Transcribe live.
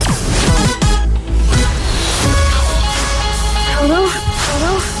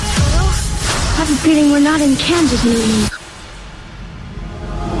feeling we're not in Kansas anymore.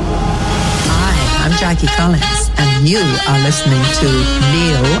 Hi, I'm Jackie Collins, and you are listening to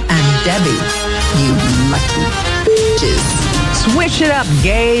Neil and Debbie. You lucky bitches. Switch it up,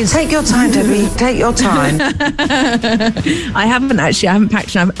 gays. Take your time, Debbie. Take your time. I haven't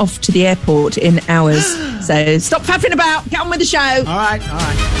packed and I'm off to the airport in hours. So stop faffing about. Get on with the show. All right.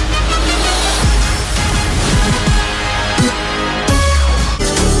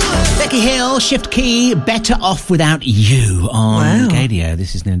 Becky Hill, Shift Key, Better Off Without You on Gadio.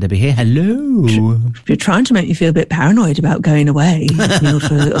 This is Neil and Debbie here. Hello. If you're trying to make me feel a bit paranoid about going away, Neil,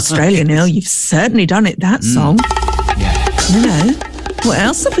 for Australia, Neil, you've certainly done it, that song. Yeah. You know, what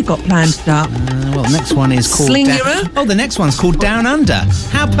else have we got planned up? Well, the next one is called... the next one's called Down Under.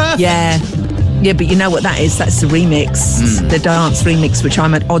 How perfect. Yeah, but you know what that is? That's the remix, the dance remix, which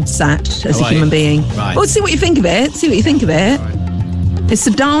I'm at odds at as a human being. Right. Well, see what you think of it. Right. It's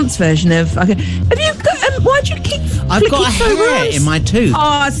the dance version of... Okay. Have you got... why do you keep I've got a hair in my tooth.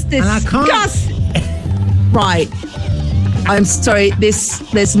 Oh, it's and I can't... Right. I'm sorry,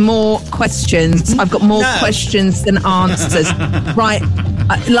 there's more questions. I've got more questions than answers. Right.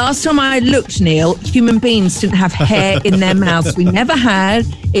 Last time I looked, Neil, human beings didn't have hair in their mouths. We never had.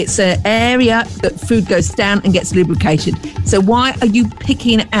 It's an area that food goes down and gets lubricated. So why are you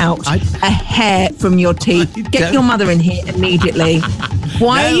picking out a hair from your teeth? Get your mother in here immediately.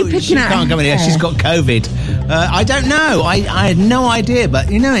 Why are you picking out? She can't come in here. She's got COVID. I don't know. I had no idea,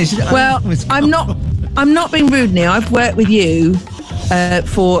 but you know. I'm not being rude, Neil. I've worked with you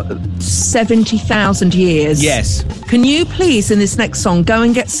for 70,000 years. Yes. Can you please, in this next song, go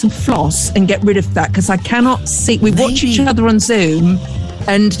and get some floss and get rid of that? Because I cannot see... We watch each other on Zoom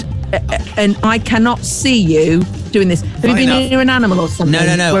and I cannot see you doing this. Have you been near an animal or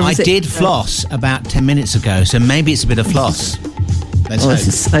something? No. I did floss about 10 minutes ago, so maybe it's a bit of floss. Let's hope. This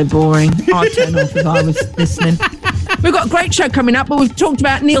is so boring. I'd turn off if I was listening. We've got a great show coming up, but we've talked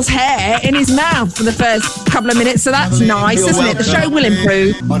about Neil's hair in his mouth for the first couple of minutes, so that's nice, isn't it? The show will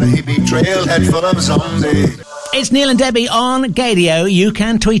improve. On a hippie trailhead full of zombies. It's Neil and Debbie on Gadio. You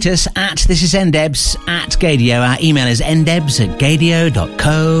can tweet us at This Is NDebs at Gadio. Our email is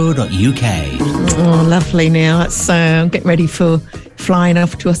ndebs@gadio.co.uk. Oh, lovely, Neil. That's I'm getting ready for flying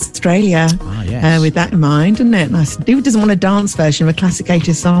off to Australia with that in mind, isn't it? Nice. Who doesn't want a dance version of a classic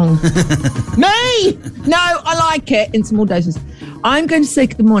 80s song? Me! No, I like it in small doses. I'm going to say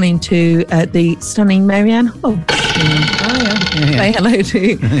good morning to the stunning Marianne Hobbs. Say hello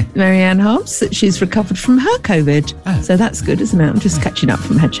to Marianne Hobbs. She's recovered from her COVID. So that's good, isn't it? I'm just catching up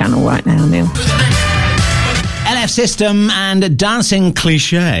from her channel right now, Neil. LF System and Dancing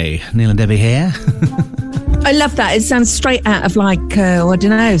Cliché. Neil and Debbie here. I love that. It sounds straight out of I don't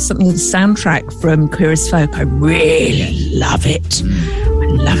know, something of the soundtrack from Queer as Folk. I really love it. I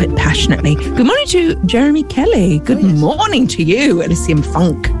love it passionately. Good morning to Jeremy Kelly. Good morning to you, Elysium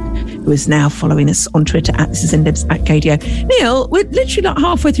Funk, who is now following us on Twitter at This Is NDebs at Gadio. Neil, we're literally like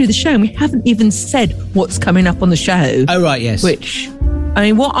halfway through the show and we haven't even said what's coming up on the show. Oh, right, yes. What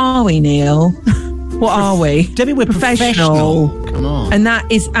are we, Neil? What are we? Debbie, we're professional. Come on. And that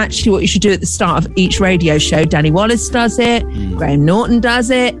is actually what you should do at the start of each radio show. Danny Wallace does it. Graham Norton does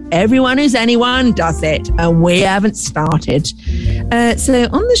it. Everyone who's anyone does it. And we haven't started. So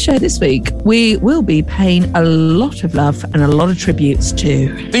on the show this week, we will be paying a lot of love and a lot of tributes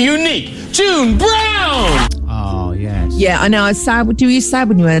to... the unique June Brown! Oh, yes. Yeah, I know. I was sad. Were you sad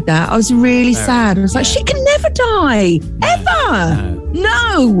when you heard that? I was really sad. I was like, she can never die. Ever.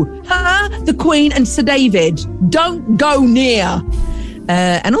 No. Her, the Queen and Sir David. Don't go near.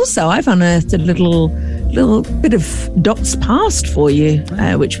 And also, I've unearthed a little bit of Dot's past for you,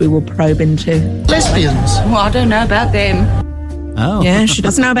 which we will probe into. Lesbians. Well, I don't know about them. Oh. Yeah, she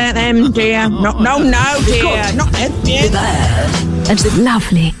doesn't know about them, dear. No, dear. Good. Not them, dear. That's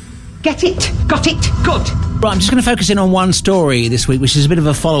lovely. Get it. Got it. Good. Right, I'm just going to focus in on one story this week, which is a bit of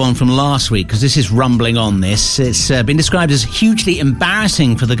a follow-on from last week, because this is rumbling on this. It's been described as hugely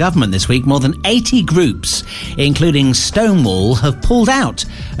embarrassing for the government this week. More than 80 groups, including Stonewall, have pulled out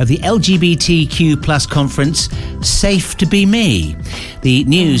of the LGBTQ plus conference Safe to Be Me. The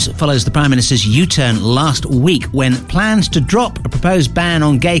news follows the Prime Minister's U-turn last week when plans to drop a proposed ban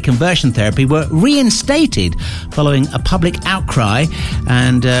on gay conversion therapy were reinstated following a public outcry,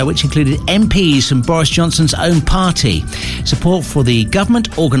 and which included MPs from Boris Johnson's own party. Support for the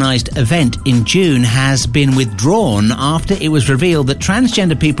government-organised event in June has been withdrawn after it was revealed that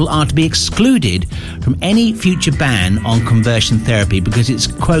transgender people are to be excluded from any future ban on conversion therapy because it's,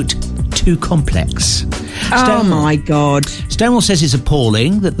 quote, too complex. Oh my God. Stonewall says it's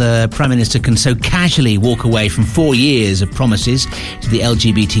appalling that the Prime Minister can so casually walk away from 4 years of promises to the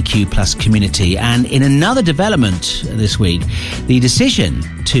LGBTQ plus community. And in another development this week, the decision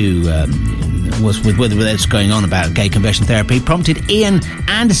to, with what's going on about gay conversion therapy, prompted Ian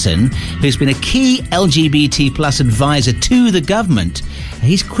Anderson, who's been a key LGBT plus advisor to the government.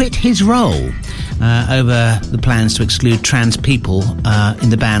 He's quit his role over the plans to exclude trans people in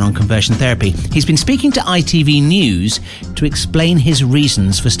the ban on conversion therapy. He's been speaking to ITV News to explain his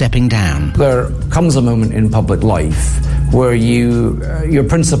reasons for stepping down. There comes a moment in public life where your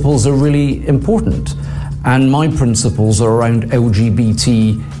principles are really important. And my principles are around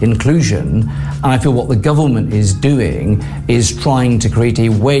LGBT inclusion. And I feel what the government is doing is trying to create a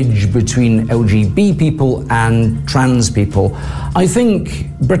wedge between LGBT people and trans people. I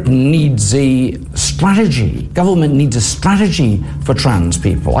think Britain needs a strategy. Government needs a strategy for trans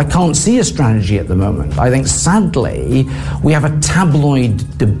people. I can't see a strategy at the moment. I think, sadly, we have a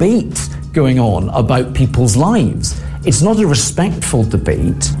tabloid debate going on about people's lives. It's not a respectful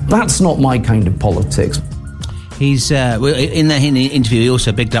debate. That's not my kind of politics. He's in the interview. He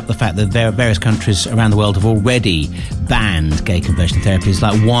also bigged up the fact that various countries around the world have already banned gay conversion therapy. It's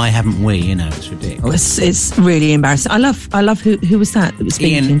like, why haven't we? You know, it's ridiculous. It's really embarrassing. I love who was that was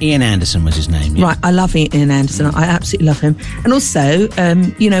speaking? Ian Anderson was his name. Yeah. Right, I love Ian Anderson. I absolutely love him. And also,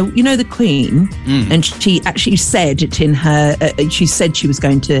 you know the Queen, and she actually said it in her. She said she was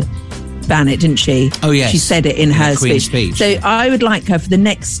going to ban it, didn't she? Oh, yes. She said it in her speech. So I would like her for the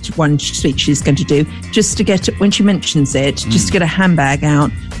next speech she's going to do, just to get, when she mentions it, just to get a handbag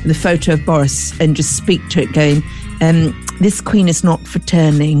out with a photo of Boris and just speak to it going, this Queen is not for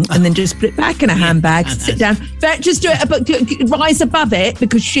turning, and then just put it back in a handbag, sit down, just do it, but rise above it,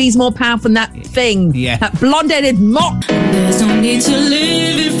 because she's more powerful than that thing, that blonde-headed mop. There's no need to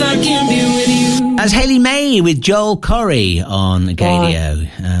live if I can't be with you. As Hayley May with Joel Corry on Gadio.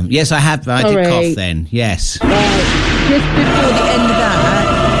 Yes, I have. I did cough then. Yes. Right. Just before the end of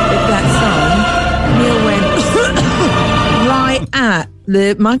that song, Neil went right at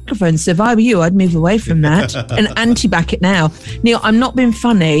the microphone. So if I were you, I'd move away from that and anti-back it now. Neil, I'm not being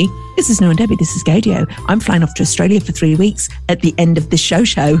funny. This is Neil and Debbie. This is Gadio. I'm flying off to Australia for 3 weeks at the end of this show.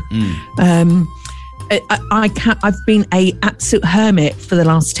 I've been a absolute hermit for the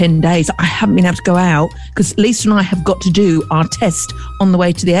last 10 days. I haven't been able to go out because Lisa and I have got to do our test on the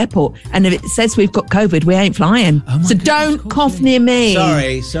way to the airport. And if it says we've got COVID, we ain't flying. Oh so don't cough near me.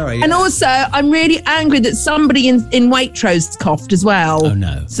 Sorry. And also, I'm really angry that somebody in Waitrose coughed as well. Oh,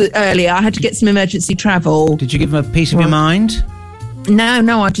 no. So earlier, I had to get some emergency travel. Did you give them a piece of your mind? No,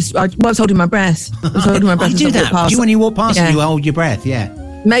 I was holding my breath. I do that. Do you, when you walk past and you hold your breath,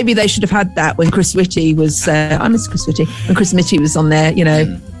 Maybe they should have had that when Chris Whitty was, I miss Chris Whitty, when Chris Whitty was on there,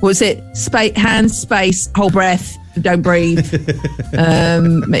 what was it? Hands, space, hold breath, don't breathe. I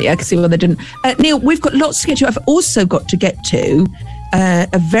can see why they didn't. Neil, we've got lots to get to. I've also got to get to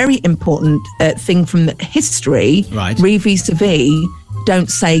a very important thing from the history, right? Vis-a-vis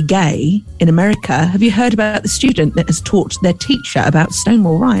Don't Say Gay in America. Have you heard about the student that has taught their teacher about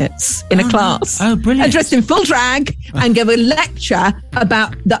Stonewall riots in a class? Oh, brilliant. Dressed in full drag and give a lecture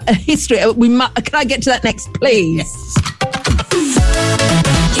about the history. Can I get to that next, please? Yes.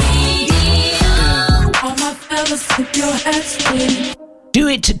 Do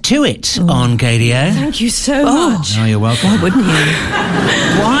it to it on Gadio. Thank you so much. Oh, you're welcome.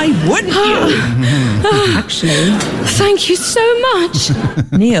 Why wouldn't you? Actually. Thank you so much.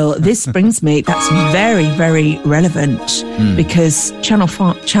 Neil, this brings me, that's very, very relevant because Channel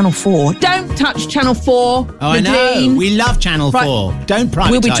 4. Don't touch Channel 4. Oh, I know. We love Channel 4. Don't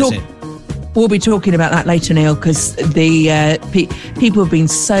privatise it. We'll be talking about that later, Neil, because the people have been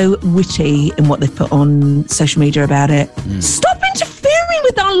so witty in what they've put on social media about it. Stop interfering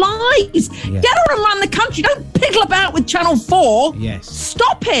with our lives. Yeah. Get on and run the country. Don't piddle about with Channel 4. Yes.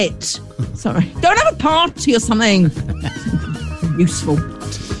 Stop it. Sorry. Don't have a party or something. Useful.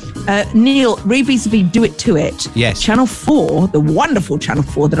 Neil, vis-a-vis Do It To It. Yes. Channel 4, the wonderful Channel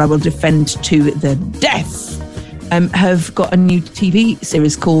 4 that I will defend to the death, have got a new TV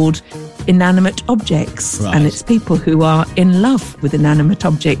series called Inanimate Objects, and it's people who are in love with inanimate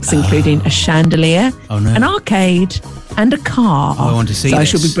objects, including a chandelier, an arcade, and a car. I want to see this. I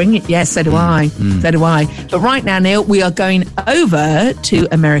should be bringing it. Yes, so do I. So do I. But right now, Neil, we are going over to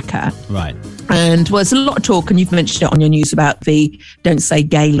America. Right. And there's a lot of talk, and you've mentioned it on your news, about the Don't Say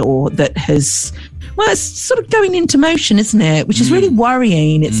Gay law that has, it's sort of going into motion, isn't it? Which is really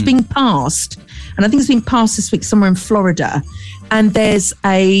worrying. It's being passed, and I think it's being passed this week somewhere in Florida. And there's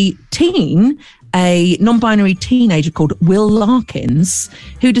a teen a non-binary teenager called Will Larkins,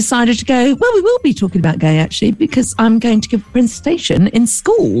 who decided to go, well, we will be talking about gay, actually, because I'm going to give a presentation in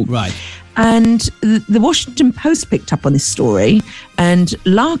school. Right. And the Washington Post picked up on this story, and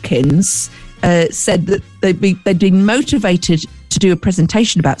Larkins said that they'd been motivated to do a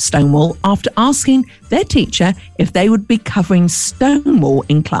presentation about Stonewall after asking their teacher if they would be covering Stonewall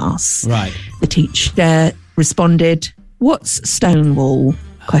in class. Right. The teacher responded, "What's Stonewall? ?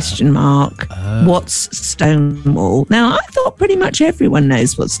 What's Stonewall?" Now, I thought pretty much everyone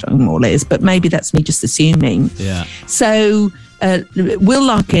knows what Stonewall is, but maybe that's me just assuming. Yeah. So Will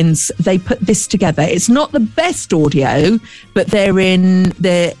Larkins, they put this together. It's not the best audio, but they're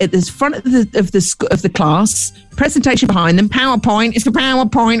at the front of the class, presentation behind them, PowerPoint. It's the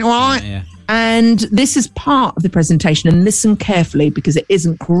PowerPoint, right? Yeah. And this is part of the presentation, and listen carefully because it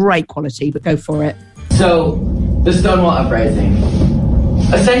isn't great quality, but go for it. So, the Stonewall Uprising.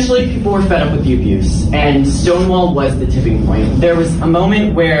 Essentially, people were fed up with the abuse, and Stonewall was the tipping point. There was a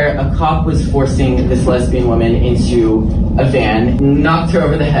moment where a cop was forcing this lesbian woman into a van, knocked her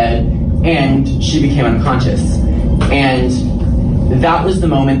over the head, and she became unconscious. And that was the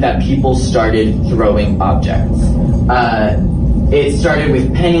moment that people started throwing objects. It started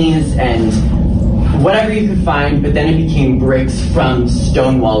with pennies and whatever you could find, but then it became bricks from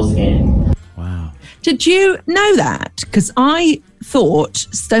Stonewall's Inn. Wow. Did you know that? Because I thought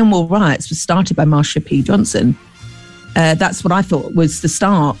Stonewall riots were started by Marsha P. Johnson. That's what I thought was the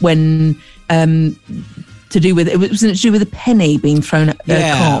start when to do with a penny being thrown at the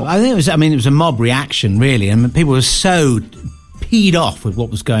cop. I think it was a mob reaction, really, and people were so peed off with what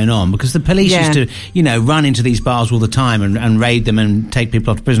was going on because the police used to, run into these bars all the time and raid them and take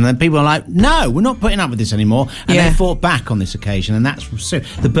people off to prison. And people were like, "No, we're not putting up with this anymore." And they fought back on this occasion, and that's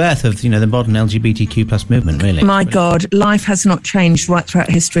the birth of the modern LGBTQ+ movement. Really, my God, life has not changed right throughout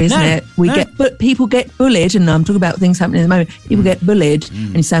history, isn't it? People get bullied, and I'm talking about things happening at the moment. People get bullied,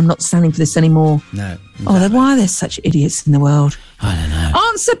 and you say, "I'm not standing for this anymore." No. Oh, then why are there such idiots in the world? I don't know.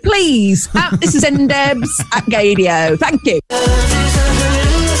 Answer, please. This is Ndebs at Gadio. Thank you.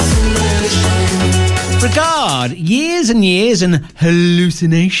 Regard Years and Years and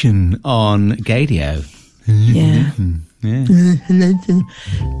Hallucination on Gadio. Yeah.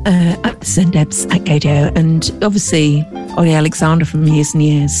 Ndebs at Gadio, and obviously Ollie Alexander from Years and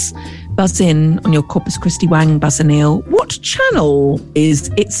Years. Buzz in on your Corpus Christi Wang, Buzz O'Neill. What channel is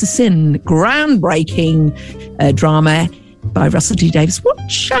It's a Sin? Groundbreaking drama by Russell T Davies. What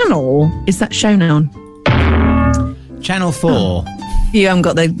channel is that shown on? Channel 4. You haven't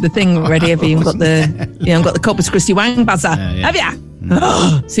got the thing ready, have you? You haven't got the Corpus Christi Wang buzzer, have you?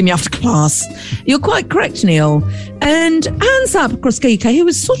 Oh, see me after class. You're quite correct, Neil. And hands up across UK, who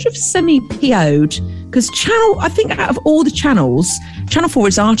was sort of semi-PO'd, because I think out of all the channels, Channel 4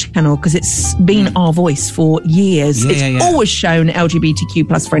 is our channel because it's been our voice for years. It's always shown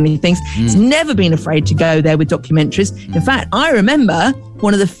LGBTQ+ friendly things. It's never been afraid to go there with documentaries. In fact, I remember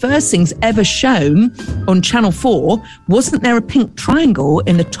one of the first things ever shown on Channel 4, wasn't there a pink triangle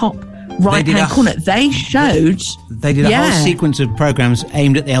in the top right-hand corner? They did a whole sequence of programs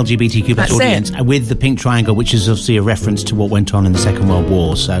aimed at the LGBTQ+ audience with the pink triangle, which is obviously a reference to what went on in the Second World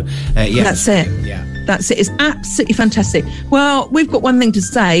War. So, That's it. Yeah. That's it. It's absolutely fantastic. Well, we've got one thing to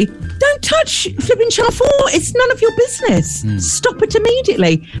say. Don't touch flipping Channel 4. It's none of your business. Stop it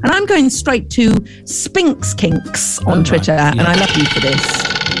immediately. And I'm going straight to Spinks Kinks on Twitter, and I love you for this.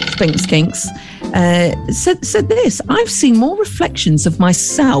 Spinks Kinks. Said this: I've seen more reflections of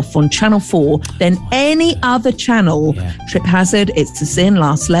myself on Channel 4 than any other channel. Trip Hazard, It's a Sin,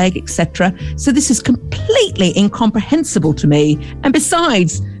 Last Leg, etc. So this is completely incomprehensible to me. And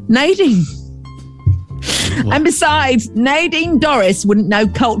besides, Nadine Dorris wouldn't know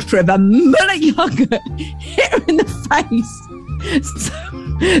culture of a minute younger. Hit her in the face.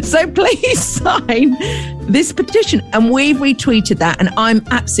 So please sign this petition. And we've retweeted that, and I'm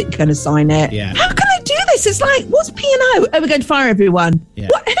absolutely going to sign it. Yeah. How can I do this? It's like, what's P&O? Oh, we're going to fire everyone. Yeah.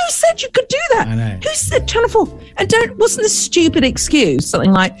 What? Who said you could do that? I know. Who said Channel 4? And wasn't the stupid excuse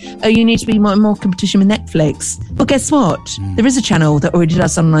something like, oh, you need to be more competition with Netflix? Well, guess what? There is a channel that already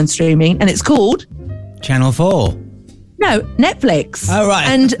does online streaming, and it's called Channel 4. No, Netflix. Oh, right.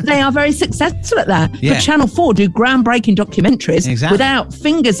 And they are very successful at that. Yeah. But Channel 4 do groundbreaking documentaries without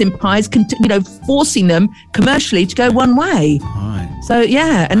fingers in pies, forcing them commercially to go one way. Right. So,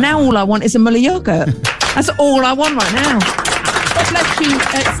 and now all I want is a Muller yogurt. That's all I want right now. God bless you,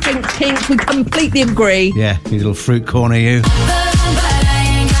 Spinks Kinks. We completely agree. Yeah, you little fruit corner, you.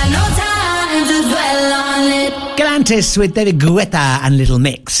 Atlantis with David Guetta and Little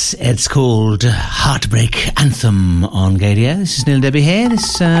Mix. It's called Heartbreak Anthem on Gadio. This is Neil and Debbie here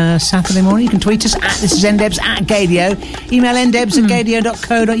this Saturday morning. You can tweet us at This Is NDebs at Gadio. Email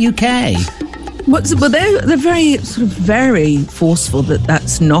ndebs@gadio.co.uk. Well, they're very very forceful that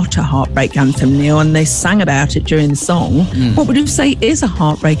that's not a heartbreak anthem, Neil, and they sang about it during the song. What would you say is a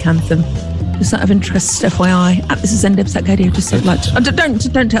heartbreak anthem? Just out of interest, FYI, at This Is NDebs at Gadio. Just like don't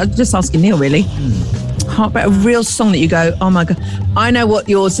tell. Just asking Neil, really. Heartbreak, a real song that you go, oh my God, I know what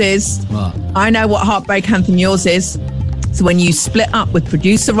yours is. What? I know what heartbreak anthem yours is. So when you split up with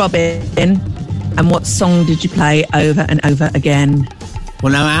producer Robin, and what song did you play over and over again?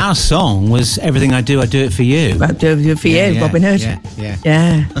 Well, now our song was Everything I Do It For You. I do it for you, Robin Hood.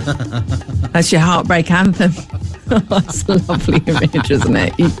 Yeah. That's your heartbreak anthem. That's a lovely image, isn't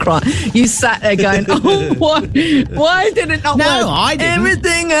it? You cry. You sat there going, oh, why did it not work? No, I didn't.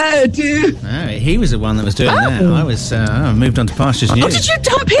 Everything I do. No, he was the one that was doing that. I was moved on to pastures new. Oh, did you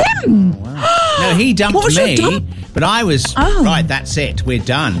dump him? Oh, wow. No, he dumped me, but I was, right, that's it, we're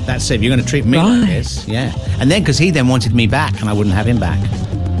done. That's it, you're going to treat me like this. Yeah. And then, because he then wanted me back, and I wouldn't have him back.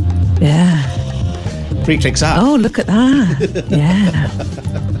 Yeah. 3 clicks up. Oh, look at that. Yeah.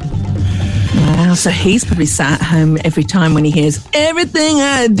 Wow, so he's probably sat at home every time when he hears everything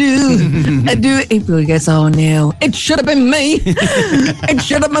I do, he goes, oh, Neil, it should have been me. It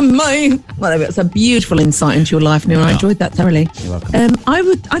should have been me. Well, it's a beautiful insight into your life, Neil. I enjoyed that thoroughly. You're welcome.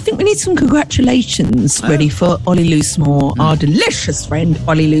 I think we need some congratulations ready for Ollie Loosemore, our delicious friend,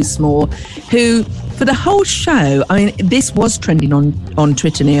 Ollie Loosemore, who, for the whole show, I mean, this was trending on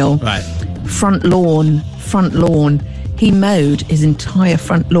Twitter, Neil. Right. Front lawn. He mowed his entire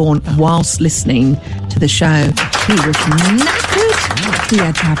front lawn whilst listening to the show. He was knackered. He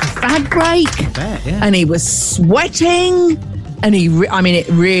had to have a fag break. And he was sweating. And it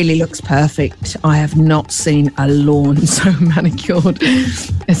really looks perfect. I have not seen a lawn so manicured.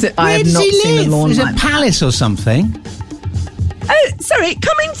 I have not seen a lawn like that. Is it a like palace or something? Oh, sorry,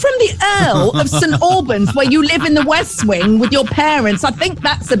 coming from the Earl of St Albans, where you live in the West Wing with your parents, I think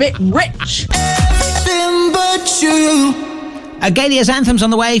that's a bit rich. But you. Gadio's anthems on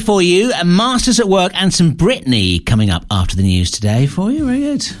the way for you. Masters at Work and some Britney coming up after the news today for you. Very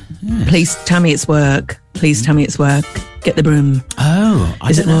good. Yeah. Please tell me it's work. Please tell me it's work. Get the broom. Oh,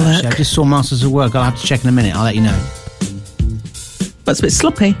 I don't know. Actually, I just saw Masters at Work. I'll have to check in a minute. I'll let you know. That's a bit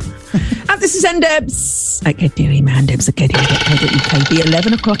sloppy. And this is NDebs at Gadio, NDebs at Gadio.co.uk. The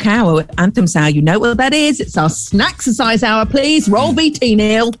 11 o'clock hour, Anthems Hour. You know what that is. It's our Snacksercise hour, please. Roll VT,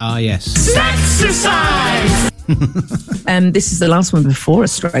 Neil. Ah, yes. Snacksercise! This is the last one before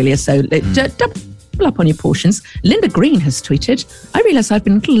Australia, so double up on your portions. Linda Green has tweeted, I realise I've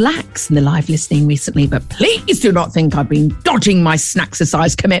been a little lax in the live listening recently, but please do not think I've been dodging my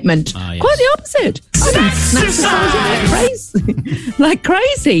Snacksercise commitment. Ah, yes. Quite the opposite. I've been Snacksersising like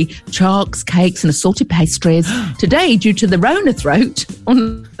crazy. Chalks, cakes and assorted pastries. Today, due to the Rona throat,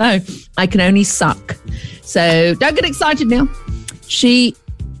 no, I can only suck. So don't get excited, Neil. She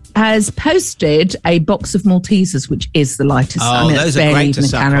has posted a box of Maltesers, which is the lightest. Oh, those are great to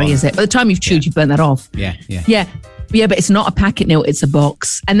suck calorie, on. is it? By the time you've chewed, you've burnt that off. Yeah. Yeah, but it's not a packet, Neil, it's a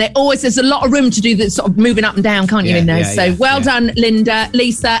box. And there's a lot of room to do the sort of moving up and down, can't you, in those? Well done, Linda,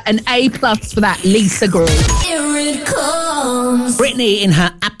 Lisa, an A+ for that, Lisa Green. Here it comes. Britney in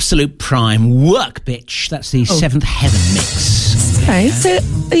her absolute prime. Work, bitch. That's the Seventh Heaven mix. Okay, so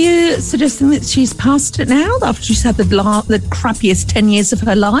are you suggesting that she's past it now after she's had the crappiest 10 years of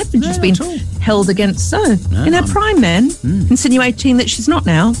her life and she's been held against in her prime then, insinuating that she's not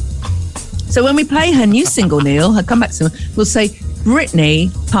now? So when we play her new single, Neil, her comeback single, we'll say Britney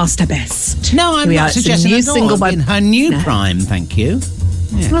past her best. No, I'm not suggesting new at all. single by in her new prime, thank you.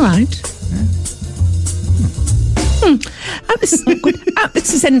 Yes. All right. This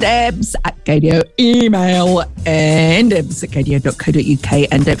is NDebs at Gadio. Email ndebs at gadio.co.uk.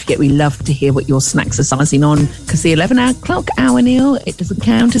 And don't forget, we love to hear what you're snacksersising on, because the 11 o'clock hour, Neil, it doesn't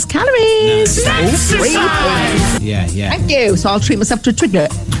count as calories. No. Yeah. Thank you. So I'll treat myself to a trigger.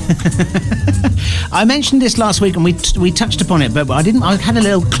 I mentioned this last week and we touched upon it, but I didn't. I had a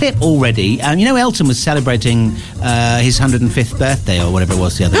little clip already. You know, Elton was celebrating his 105th birthday or whatever it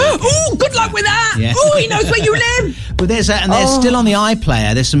was the other week. Oh, good luck with that. Yeah. Oh, he knows where you live. But there's still on the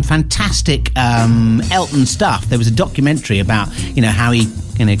iPlayer. There's some fantastic Elton stuff. There was a documentary about how he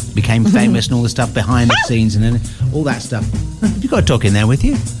became famous and all the stuff behind the scenes and then all that stuff. Have you got a talk in there with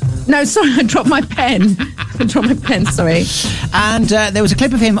you? No, sorry, I dropped my pen. Sorry. And there was a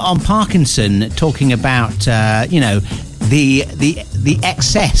clip of him on Parkinson talking about, the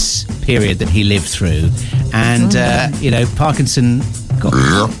excess period that he lived through. And, Parkinson got...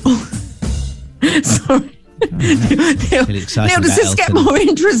 Sorry. Neil, Really excited does this about get Elton. more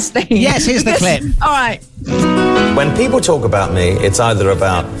interesting? Yes, here's the clip. All right. When people talk about me, it's either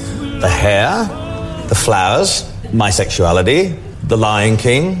about the hair, the flowers, my sexuality, the Lion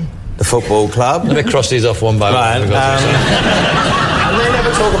King, the football club. Let me cross these off one by one. And they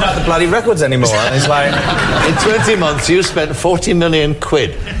never talk about the bloody records anymore. And it's like, in 20 months, you spent 40 million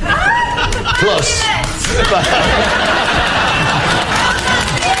quid. Plus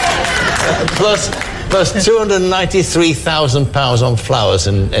 £293,000 on flowers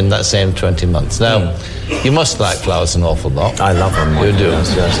in that same 20 months. Now, you must like flowers an awful lot. I love them. You do?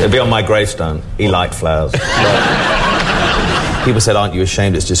 Yes. It'd be on my gravestone. He liked flowers. People said, aren't you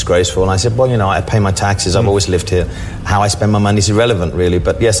ashamed? It's disgraceful. And I said, well, you know, I pay my taxes. I've always lived here. How I spend my money is irrelevant, really.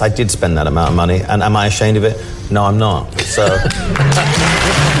 But yes, I did spend that amount of money. And am I ashamed of it? No, I'm not. So...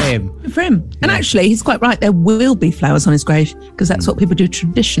 For him. And actually, he's quite right. There will be flowers on his grave because that's what people do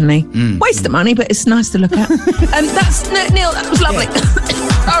traditionally. Waste of money, but it's nice to look at. That's Neil. That was lovely.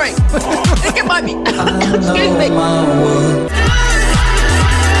 Sorry, I think it might be. Excuse me.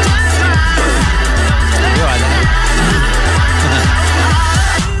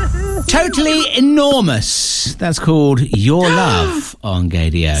 Totally Enormous. That's called Your Love on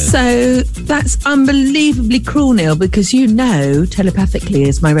Gaydio. So that's unbelievably cruel, Neil, because you know telepathically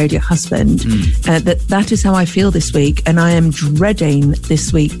as my radio husband that is how I feel this week, and I am dreading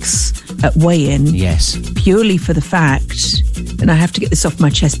this week's weigh-in. Yes. Purely for the fact, and I have to get this off my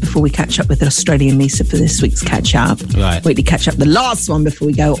chest before we catch up with Australian Lisa for this week's catch-up. Right. Weekly catch-up, the last one before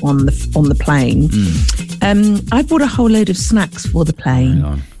we go on the plane. I bought a whole load of snacks for the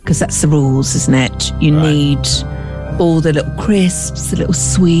plane. Because that's the rules, isn't it? You need all the little crisps, the little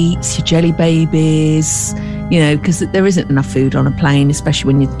sweets, your jelly babies, you know, because there isn't enough food on a plane,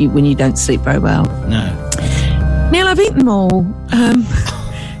 especially when you don't sleep very well. No. Neil, I've eaten them all.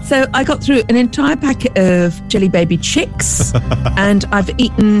 So I got through an entire packet of Jelly Baby Chicks, and I've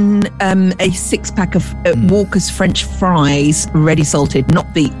eaten a 6-pack of Walker's French fries, ready salted,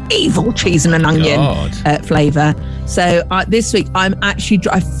 not the evil cheese and an onion flavour. So this week I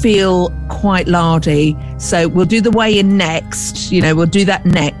feel quite lardy. So we'll do the weigh-in next. You know, we'll do that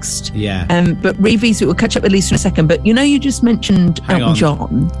next. Yeah. But revisit, we'll catch up with Lisa in a second. But you know, you just mentioned Elton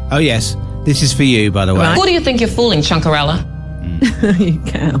John. Oh yes, this is for you, by the way. Right. Who do you think you're fooling, Chunkarella? You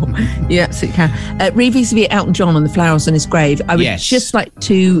can. You absolutely can. Revis Elton John on the flowers on his grave. I would just like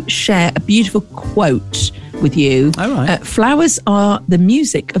to share a beautiful quote with you. All right. Flowers are the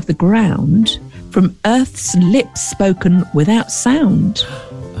music of the ground, from Earth's lips spoken without sound.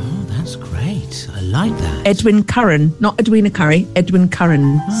 Oh, that's great. I like that. Edwin Curran, not Edwina Curry, Edwin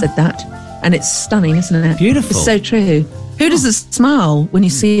Curran said that. And it's stunning, isn't it? Beautiful. It's so true. Who doesn't smile when you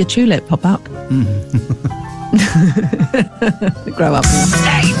see a tulip pop up? Grow up.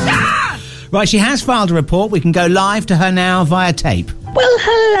 Right, she has filed a report. We can go live to her now via tape. Well,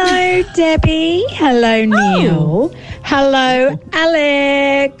 hello, Debbie. Hello, Neil. Hello,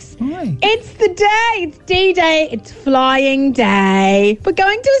 Alex. Hi. It's the day. It's D-Day. It's Flying Day. We're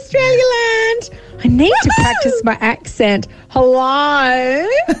going to Australia Land. I need to practice my accent. Hello.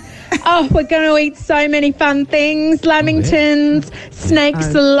 Oh, we're going to eat so many fun things. Lamingtons,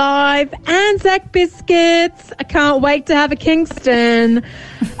 Snakes Alive, Anzac biscuits. I can't wait to have a Kingston.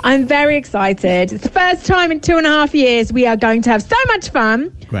 I'm very excited. It's the first time in 2.5 years we are going to have so much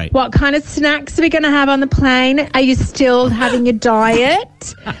fun. Great. What kind of snacks are we going to have on the plane? Are you still having your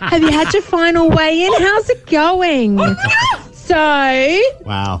diet? Have you had your final weigh-in? How's it going? So,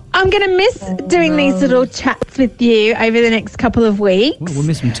 wow. I'm going to miss doing these little chats with you over the next couple of weeks. Well, we'll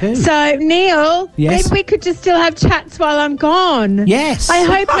miss them too. So, Neil, yes? maybe we could just still have chats while I'm gone. Yes. I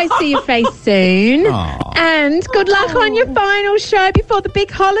hope I see your face soon. Aww. And good luck on your final show before the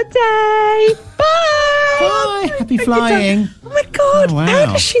big holiday. Bye. Bye. Happy flying. Oh my God! Oh, wow. How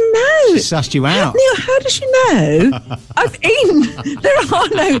does she know? She sussed you out. Neil, how does she know? I've eaten. There are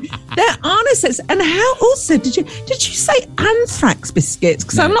no sets. And how also did you say anthrax biscuits?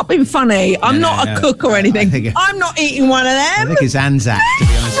 Because I'm not being funny. I'm not a cook or anything. I'm not eating one of them. I think it's Anzac, to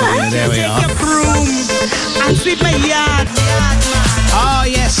be honest with you. There we are. And sweep my yard. Oh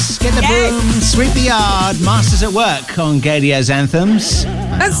yes, get the broom, sweep the yard. Masters at work on Gaydio's anthems.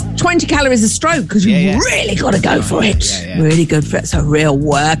 That's 20 calories a stroke because you really got to go for it. Really good for it. It's a real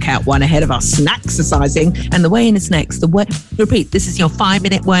workout one ahead of our snack exercising. And the weigh-in is next. Repeat, this is your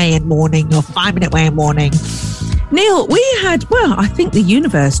 5-minute weigh-in morning. Your 5-minute weigh-in morning. Neil, I think the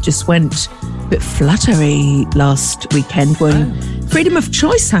universe just went a bit fluttery last weekend when Freedom of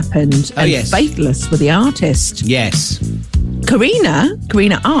Choice happened. And Faithless were the artist. Yes.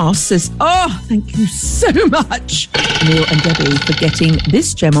 Karina asks, says, oh, thank you so much, Neil and Debbie, for getting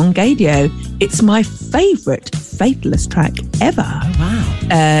this gem on Gadio. It's my favourite Faithless track ever. Oh,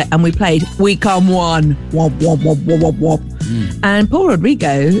 wow. And we played We Come One. Wop, wop, wop, wop, wop, wop. And Paul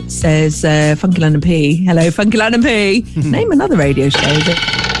Rodrigo says, Funky London P. Hello, Funky London P. Name another radio show that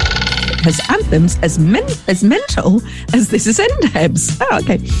has anthems as mental as This Is Endebs. Oh,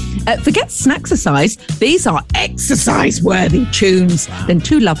 okay. Forget Snacksercise. These are exercise-worthy tunes. Wow. Then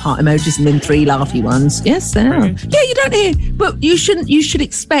 2 love heart emojis and then 3 laughy ones. Yes, they are. Yeah, you don't hear, but you should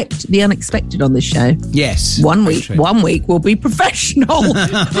expect the unexpected on this show. Yes. One week we'll be professional. It's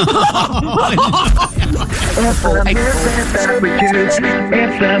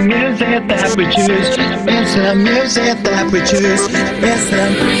the music that we choose. It's the music that we choose. It's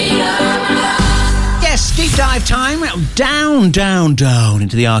the Yes, deep dive time. Down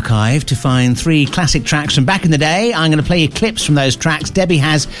into the archive to find 3 classic tracks from back in the day. I'm going to play you clips from those tracks. Debbie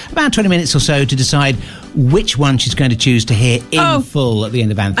has about 20 minutes or so to decide which one she's going to choose to hear in full at the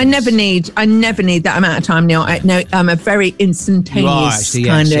end of Anthems. I never need that amount of time, Neil. I'm a very instantaneous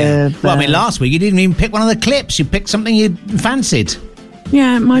kind of... Well, I mean, last week you didn't even pick one of the clips. You picked something you fancied.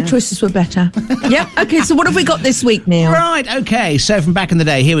 Yeah, my choices were better. Yep. Okay, so what have we got this week, Neil? Right, okay. So from back in the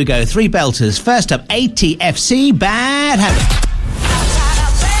day, here we go. 3 belters. First up, ATFC, Bad Habit.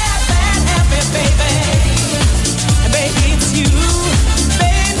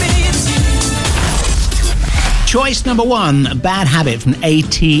 Choice number 1, Bad Habit from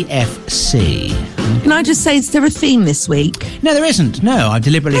ATFC. Can I just say, is there a theme this week? No, there isn't. No, I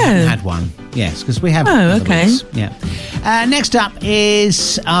deliberately haven't had one. Yes, because we have. Oh, okay. Weeks. Yeah. Next up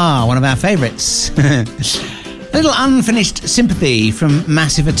is one of our favourites. A little unfinished Sympathy from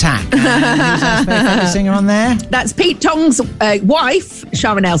Massive Attack. Who's our favourite singer on there? That's Pete Tong's wife,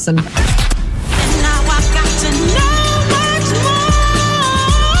 Shara Nelson.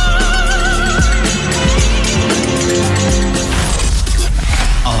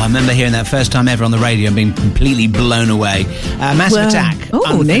 I remember hearing that first time ever on the radio and being completely blown away. Massive Attack.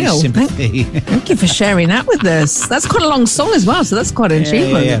 Oh, Neil. Thank you for sharing that with us. That's quite a long song as well, so that's quite an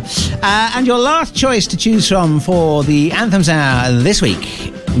achievement. Yeah. And your last choice to choose from for the Anthems Hour this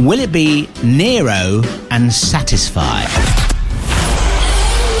week, will it be Nero and Satisfy?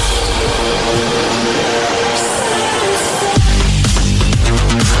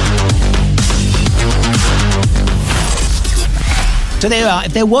 So there you are.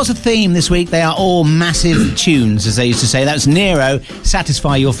 If there was a theme this week, they are all massive tunes, as they used to say. That's Nero,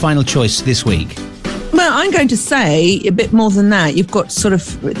 Satisfy, your final choice this week. Well, I'm going to say a bit more than that. You've got sort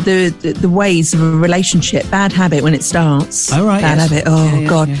of the ways of a relationship. Bad Habit when it starts. Oh, right. Bad Habit. Oh,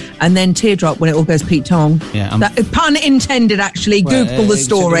 God. Yeah. And then Teardrop when it all goes Pete Tong. Yeah. Pun intended, actually. Well, Google the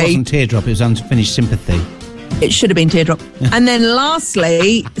story. It wasn't Teardrop, it was Unfinished Sympathy. It should have been Teardrop. And then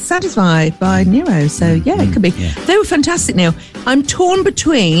lastly, Satisfy by Nero. So, yeah, it could be. Yeah. They were fantastic, Neil. I'm torn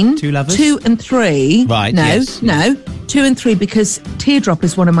between 2 lovers? 2 and 3. Right, No, yes. 2 and 3 because Teardrop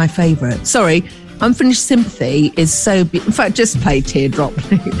is one of my favourites. Sorry, Unfinished Sympathy is so... In fact, just play Teardrop.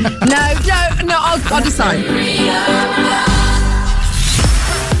 No, I'll decide.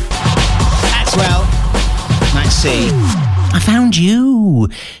 Maxwell. Max C. I found you.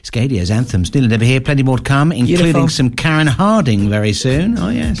 Scadio's Anthems. Neil and Debbie here. Plenty more to come, including Beautiful. some Karen Harding very soon. Oh,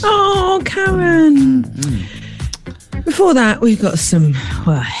 yes. Oh, Karen. Before that, we've got some,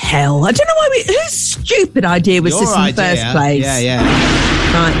 hell. I don't know why whose stupid idea was Your this in idea. the first place? Yeah.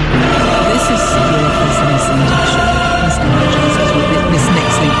 Right. This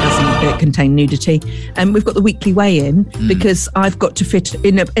next link doesn't contain nudity. And we've got the weekly weigh-in because I've got to fit,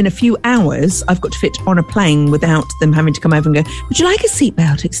 in a few hours, I've got to fit on a plane without them having to come over and go, would you like a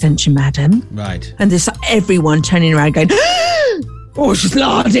seatbelt extension, madam? Right. And there's everyone turning around going, oh, she's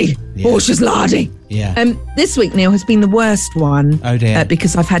lardy. Yeah. Oh, she's lardy. Yeah. This week, Neil, has been the worst one. Oh, dear.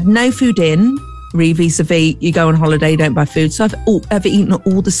 Because I've had no food in. Vis-a-vis, you go on holiday, don't buy food. So I've eaten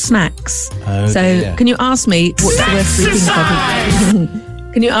all the snacks. Oh, so dear. Can you ask me what the worst 3 things I've eaten?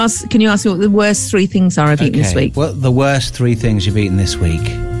 Can you ask me what the worst 3 things are I've eaten this week? What the worst 3 things you've eaten this week,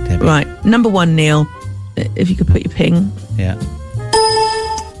 Debbie? Right. Number 1, Neil, if you could put your ping. Yeah.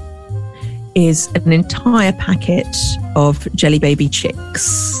 Is an entire packet of Jelly Baby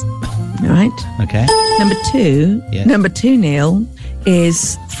Chicks. All right. Okay. Number 2, Yeah. Neil,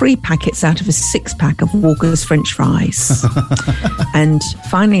 is 3 packets out of a 6-pack of Walker's French fries. And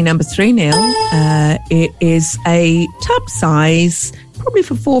finally, number 3, Neil, it is a tub size, probably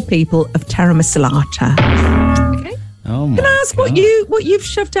for 4 people, of taramasalata. Okay. Oh my Can I ask God. what you've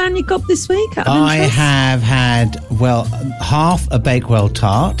shoved down your gob this week? I have had, half a Bakewell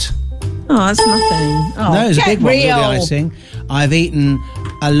tart. Oh, that's nothing. Oh, no, it's a get big one with the real. icing. I've eaten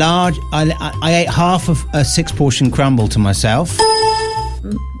a large... I ate half of a 6-portion crumble to myself.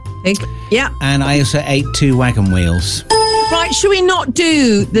 Big. Yeah. And I also ate 2 wagon wheels. Right, should we not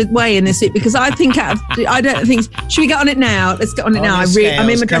do the weigh-in this week? Because I think I don't think. Should we get on it now? Let's get on it now. I'm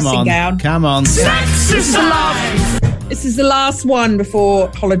in my dressing gown. Come on. This is the last one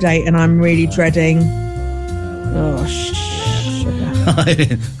before holiday, and I'm really dreading. Oh,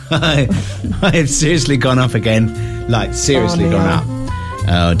 I have seriously gone up again. Like, seriously gone up.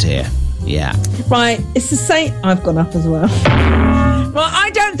 Oh, dear. Yeah. Right, it's the same. I've gone up as well. Well, I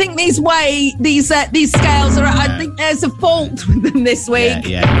don't think these scales are. I think there's a fault with them this week.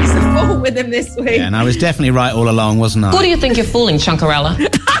 Yeah. There's a fault with them this week. Yeah, and I was definitely right all along, wasn't I? Who do you think you're fooling, Chunkarella?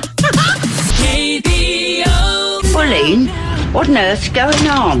 Pauline, what on earth's going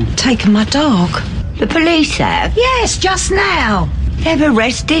on? Taking my dog. The police have? Yes, just now. They've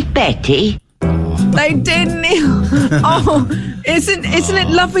arrested Betty. They didn't. Oh, isn't it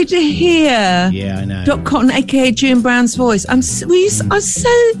lovely to hear? Yeah, I know. Doc Cotton, aka June Brown's voice. Were you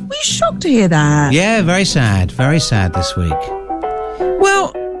shocked to hear that? Yeah, very sad this week.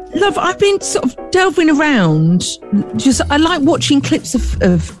 Well, love, I've been sort of delving around. I like watching clips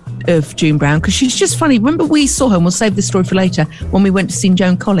of June Brown because she's just funny. Remember we saw her, and we'll save this story for later, when we went to see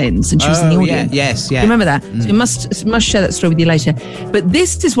Joan Collins and she was in the audience. Yeah. Do you remember that? So we must share that story with you later. But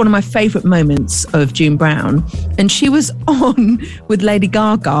this is one of my favourite moments of June Brown, and she was on with Lady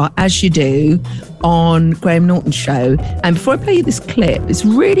Gaga, as you do, on Graham Norton's show. And before I play you this clip, it's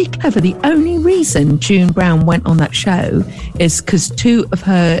really clever. The only reason June Brown went on that show is because 2 of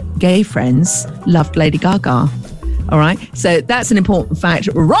her gay friends loved Lady Gaga. All right, so that's an important fact.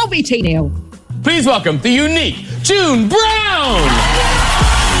 Roll VT, Neil. Please welcome the unique June Brown.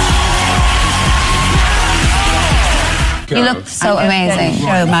 You look so amazing.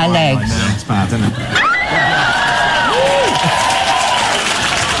 Show my legs. It's bad, isn't it?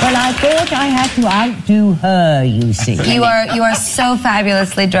 Well, I thought I had to outdo her, you see. You are so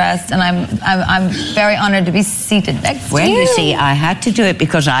fabulously dressed, and I'm very honoured to be seated next to you. Well, you see, I had to do it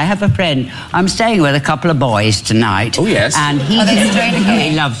because I have a friend. I'm staying with a couple of boys tonight. Oh, yes. And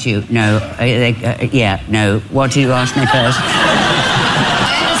he loves you. No, no. What did you ask me first?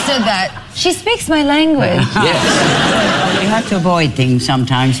 I understood that. She speaks my language. Yes. You have to avoid things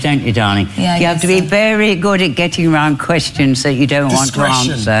sometimes, don't you, darling? Yeah, you have to be very good at getting around questions that you don't want to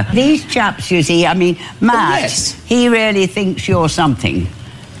answer. These chaps, you see, I mean, Matt, he really thinks you're something.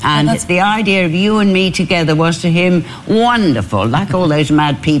 And the idea of you and me together was to him wonderful, like all those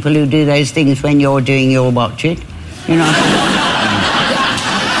mad people who do those things when you're doing your watch it. You know?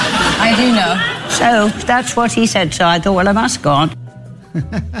 I do know. So that's what he said, so I thought, well, I must go on.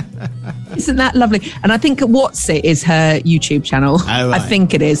 Isn't that lovely? And I think What's It is her YouTube channel. Oh, right. I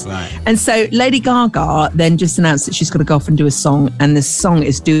think it is. Right. And so Lady Gaga then just announced that she's going to go off and do a song. And the song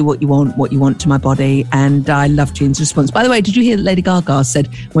is Do What You Want to My Body. And I love June's response. By the way, did you hear that Lady Gaga said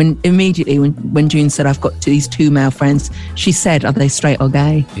when June said, I've got these 2 male friends, she said, are they straight or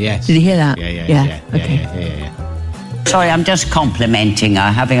gay? Yes. Did you hear that? Yeah. Okay. Yeah. Sorry, I'm just complimenting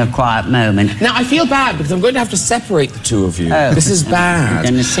her, having a quiet moment. Now, I feel bad because I'm going to have to separate the 2 of you. Oh. This is bad. You're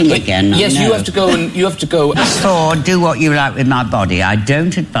going to sing again. Yes, I know. you have to go. Or do what you like with my body. I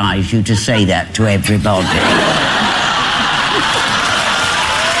don't advise you to say that to everybody.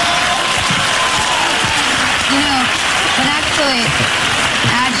 But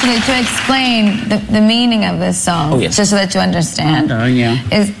actually, to explain the meaning of this song, just so that you understand,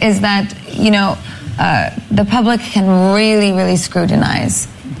 is that, the public can really, really scrutinize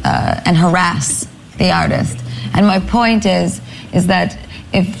and harass the artist. And my point is that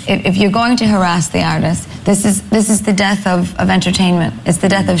if you're going to harass the artist, this is the death of entertainment. It's the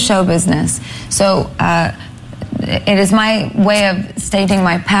death of show business. So it is my way of stating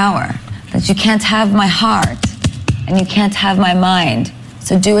my power, that you can't have my heart and you can't have my mind.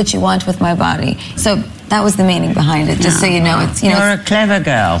 So do what you want with my body. So that was the meaning behind it, just so you know. You're a clever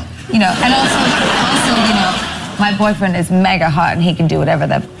girl. And also, my boyfriend is mega hot and he can do whatever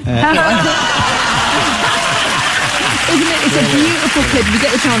the... Isn't it? It's a beautiful clip. You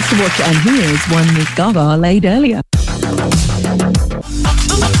get the chance to watch it, and here's one that Gaga laid earlier.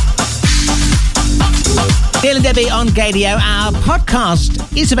 Neil and Debbie on Gadio. Our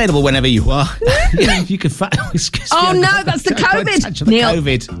podcast is available whenever you are. You can find... Oh, no, that's the COVID. Neil,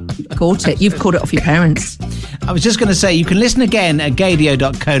 COVID. Caught it. You've caught it off your parents. I was just going to say, you can listen again at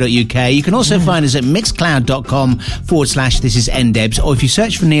gadio.co.uk. You can also find us at mixcloud.com/thisisndebs. Or if you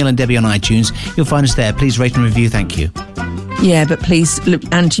search for Neil and Debbie on iTunes, you'll find us there. Please rate and review. Thank you. Yeah, but please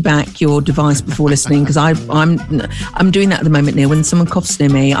anti-back your device before listening, because I'm doing that at the moment, Neil. When someone coughs near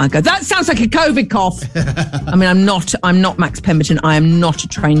me, I go, that sounds like a COVID cough. I mean, I'm not Max Pemberton. I am not a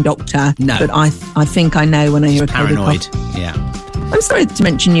trained doctor. No. But I think I know when I hear a paranoid. COVID cough. Yeah. I'm sorry to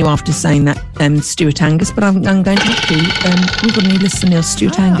mention you after saying that, Stuart Angus, but I'm going to have to. We've got a new listener, Neil,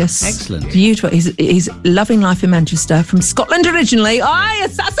 Stuart Angus. Excellent. Beautiful. He's loving life in Manchester, from Scotland originally. Aye,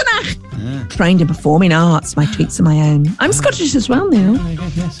 Sassenach. Trained in performing arts. My tweets are my own. I'm Scottish as well, Neil.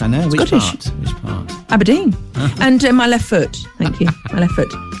 Yes, I know. Which Scottish. part? Aberdeen. And my left foot. Thank you. My left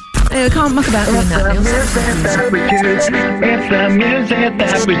foot. I can't muck about doing that, Neil. It's the music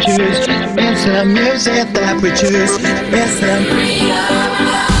that we choose. It's the music that we choose. It's the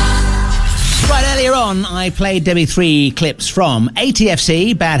Right, earlier on, I played Debbie 3 clips from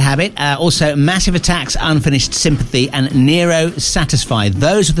ATFC, Bad Habit, also Massive Attack's Unfinished Sympathy, and Nero Satisfied.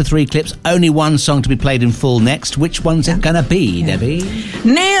 Those are the 3 clips. Only one song to be played in full next. Which one's it going to be, Debbie?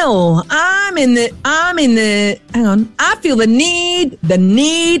 Neil, I'm in the, hang on. I feel the need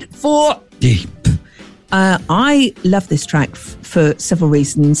for deep. I love this track for several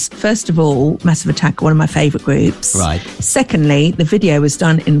reasons. First of all, Massive Attack, one of my favourite groups. Right. Secondly, the video was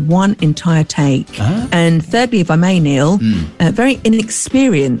done in one entire take. And thirdly, if I may, Neil, very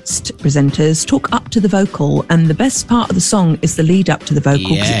inexperienced presenters talk up to the vocal, and the best part of the song is the lead up to the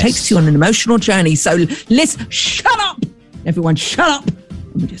vocal, because it takes you on an emotional journey. So listen, shut up! Everyone, shut up!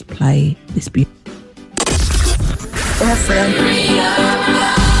 Let me just play this beautiful.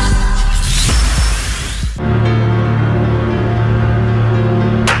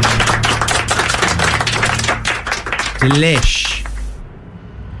 Delish.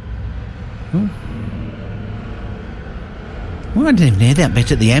 Well, I didn't even hear that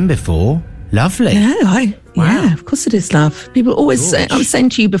bit at the end before. Lovely. Yeah, of course it is, love. People always say, I was saying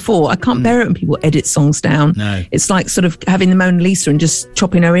to you before, I can't bear it when people edit songs down. No. It's like sort of having the Mona Lisa and just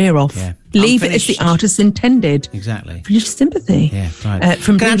chopping her ear off. Yeah. Leave it as the artist intended. Exactly. Finished Sympathy. Yeah, right.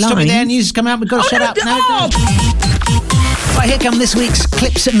 From Can I Blue stop it Line. there? News is coming out. We've got to shut up. Right, here come this week's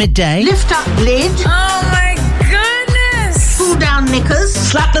Clips at Midday. Lift up lid. Oh my goodness! Pull down knickers.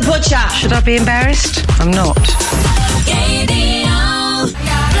 Slap the butcher. Should I be embarrassed? I'm not.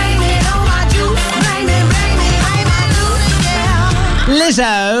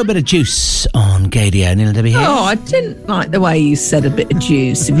 Lizzo, bit of juice on Gadio. Neil and Debbie here. Oh, I didn't like the way you said a bit of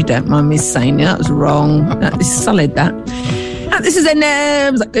juice, if you don't mind me saying. That was wrong. That is solid, that. This is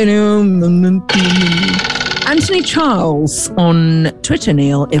Anthony Charles on Twitter,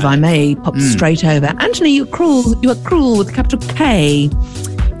 Neil, if I may, pop straight over. Anthony, you are cruel with a capital K.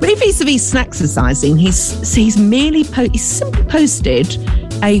 But vis-a-vis snack exercising, he's simply posted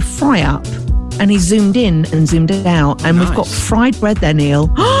a fry up, and he zoomed in and zoomed out, and we've got fried bread there,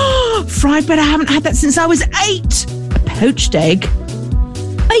 Neil. Fried bread, I haven't had that since I was 8. A poached egg,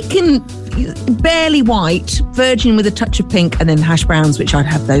 bacon, barely white, virgin with a touch of pink, and then hash browns, which I'd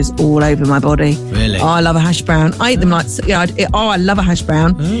have those all over my body. Really? Oh, I love a hash brown. I eat them like, I love a hash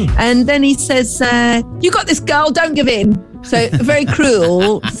brown. And then he says, you got this, girl, don't give in. So very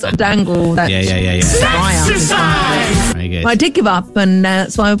cruel, sort of dangle that. Yeah. Very good. I did give up, and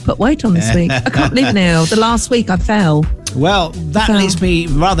that's why I put weight on this week. I can't believe it, Neil. The last week I fell. Well, that leads me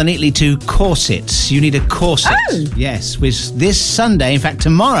rather neatly to corsets. You need a corset. Oh! Yes, with this Sunday, in fact,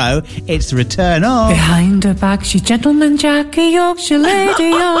 tomorrow, it's the return of... Behind her back, she's Gentleman Jack, a Yorkshire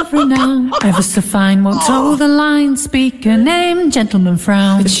lady of renown. Ever so fine, won't toe the line, speak her name, gentleman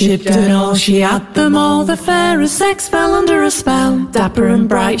frown. But she did all, she had them all, the fairest sex fell under a spell. Dapper and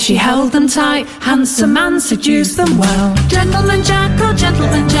bright, she held them tight, handsome man seduced them well. Gentleman Jack, oh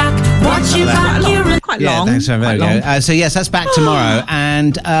Gentleman Jack, watch your back, you're quite long. Thanks very much. So yes, that's back tomorrow,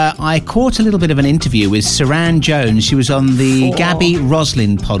 and I caught a little bit of an interview with Saran Jones. She was on the Gabby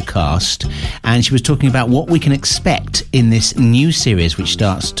Roslin podcast, and she was talking about what we can expect in this new series which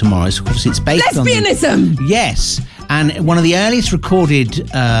starts tomorrow. So obviously it's based on lesbianism. Yes. And one of the earliest recorded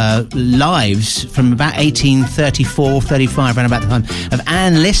lives from about 1834, 35, around about the time of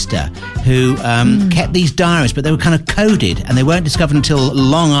Anne Lister, who kept these diaries, but they were kind of coded, and they weren't discovered until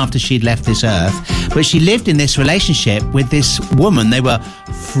long after she'd left this earth. But she lived in this relationship with this woman. They were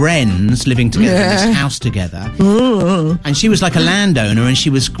friends living together in this house together. And she was like a landowner, and she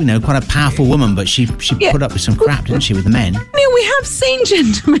was, quite a powerful woman, but she put up with some crap, didn't she, with the men? Neil, we have seen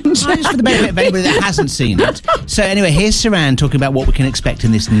Gentleman Jack. Just for the benefit of anybody that hasn't seen it. So anyway, here's Saran talking about what we can expect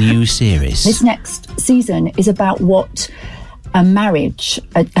in this new series. This next season is about what a marriage,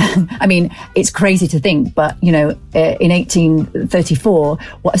 I mean, it's crazy to think, but, in 1834,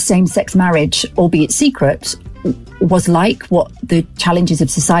 what a same-sex marriage, albeit secret, was like, what the challenges of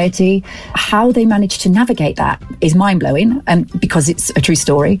society, how they managed to navigate that is mind-blowing, because it's a true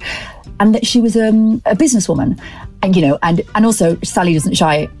story. And that she was a businesswoman. And, you know, and also Sally doesn't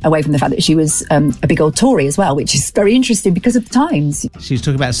shy away from the fact that she was a big old Tory as well, which is very interesting because of the times. She's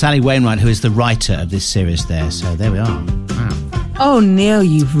talking about Sally Wainwright, who is the writer of this series there. So there we are. Wow. Oh, Neil,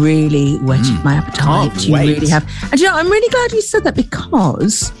 you've really whetted my appetite. You really have. And you know, I'm really glad you said that,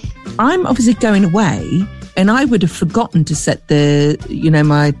 because I'm obviously going away, and I would have forgotten to set my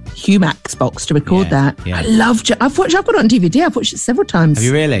Humax box to record that. Yeah. I loved it. I've got it on DVD. I've watched it several times. Have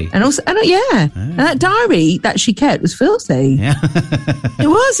you really? And also, and that diary that she kept was filthy. Yeah. It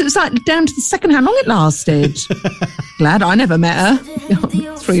was like down to the second how long it lasted. Glad I never met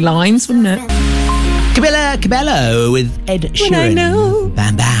her. 3 lines, wouldn't it? Cabello with Ed Sheeran.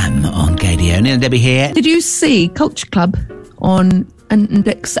 Bam Bam on KDO. Neil and Debbie here. Did you see Culture Club on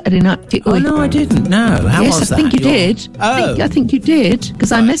next Saturday night? Oh, no, I didn't. No. How was that? I think you did. Oh. I think you did,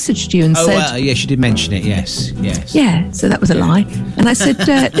 because I messaged you and said... well, yes, you did mention it, yes. Yeah, so that was a lie. And I said,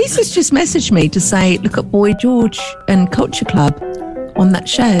 Lisa's just messaged me to say, look at Boy George and Culture Club on that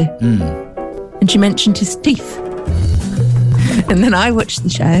show. And she mentioned his teeth. And then I watched the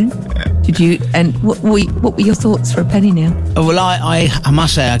show. Did you? And what were your thoughts for a penny, Neil? Oh, well, I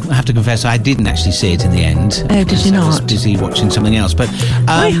must say, I have to confess, I didn't actually see it in the end. Oh, did you not? I was busy watching something else. But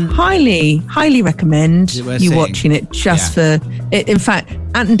I highly recommend you watching it just for it. In fact,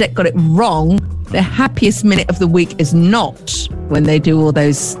 Ant and Dec got it wrong. The happiest minute of the week is not when they do all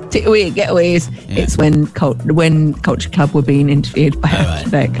those getaways. Yeah. It's when Culture Club were being interviewed by Ant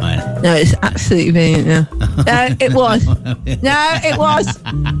and Dec. Right. No, it's absolutely been. No, it was. No, it was.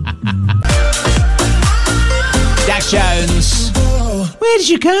 Jack Jones. Where did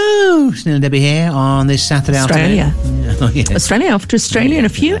you go? Neil and Debbie here on this Saturday Australia. afternoon. Oh, yes. Australia, off to Australia in a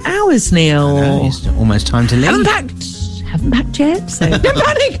few hours, Neil. It's almost time to leave. Haven't packed yet, so don't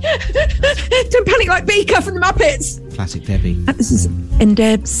panic. Don't panic like Beaker from the Muppets. Classic Debbie. This is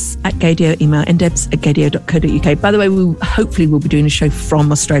ndebs at Gadio. Email ndebs@gadio.co.uk. By the way, hopefully we'll be doing a show from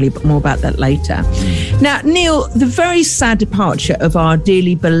Australia, but more about that later. Now, Neil, the very sad departure of our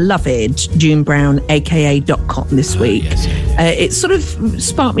dearly beloved June Brown, aka Dot Cotton, this week. Yes. It sort of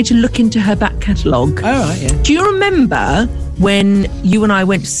sparked me to look into her back catalogue. Oh, right, yeah. Do you remember when you and I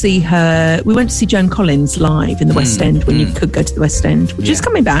went to see her? We went to see Joan Collins live in the West End, when you could go to the West End, which is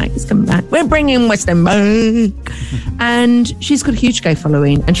coming back. It's coming back. We're bringing West End back. And she's got a huge gay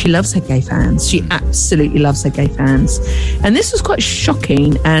following, and she loves her gay fans. She absolutely loves her gay fans. And this was quite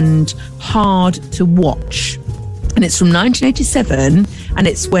shocking and hard to watch. And it's from 1987, and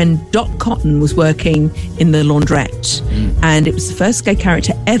it's when Dot Cotton was working in the laundrette. And it was the first gay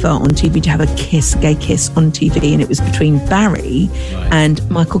character ever on TV to have a gay kiss on TV, and it was between Barry and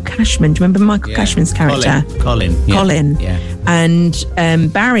Michael Cashman. Do you remember Michael Cashman's character? Colin. Yeah. And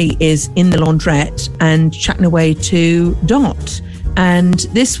Barry is in the laundrette and chatting away to Dot. And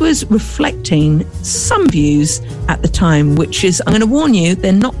this was reflecting some views at the time, which is, I'm going to warn you,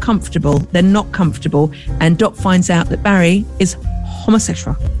 they're not comfortable. And Dot finds out that Barry is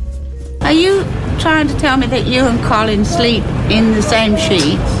homosexual. Are you trying to tell me that you and Colin sleep in the same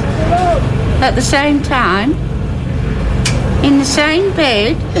sheets at the same time? In the same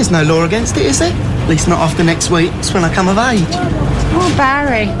bed? There's no law against it, is there? At least not after next week. It's when I come of age. Oh,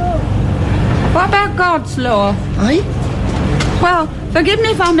 Barry. What about God's law? Eh? Well, forgive me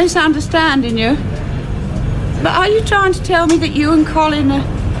if I'm misunderstanding you, but are you trying to tell me that you and Colin are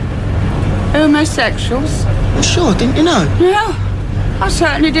homosexuals? Well, sure, didn't you know? No, I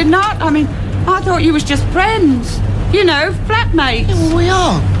certainly did not. I mean, I thought you was just friends. You know, flatmates. Yeah, well, we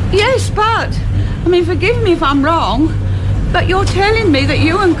are. Yes, but, I mean, forgive me if I'm wrong, but you're telling me that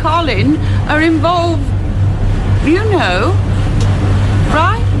you and Colin are involved, you know,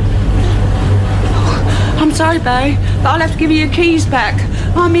 right? I'm sorry, Barry, but I'll have to give you your keys back.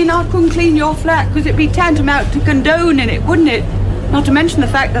 I mean, I couldn't clean your flat because it'd be tantamount to condoning it, wouldn't it? Not to mention the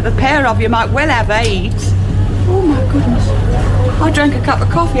fact that the pair of you might well have AIDS. Oh, my goodness. I drank a cup of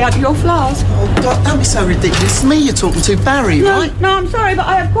coffee out of your flask. Oh, God, don't be so ridiculous. It's me you're talking to, Barry, right? No, I'm sorry, but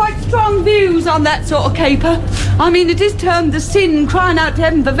I have quite strong views on that sort of caper. I mean, it is termed the sin crying out to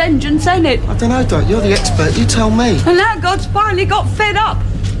heaven for vengeance, ain't it? I don't know, Dot. You're the expert. You tell me. And now God's finally got fed up.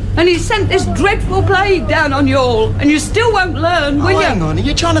 And he sent this dreadful plague down on you all, and you still won't learn, will you? Hang on, are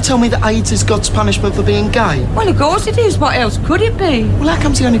you trying to tell me that AIDS is God's punishment for being gay? Well, of course it is. What else could it be? Well, how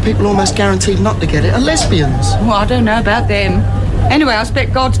comes the only people almost guaranteed not to get it are lesbians? Well, I don't know about them. Anyway, I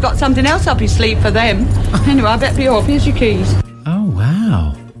expect God's got something else up his sleeve for them. Anyway, I better be off. Here's your keys. Oh,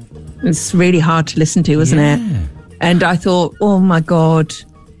 wow. It's really hard to listen to, isn't it? And I thought, oh, my God,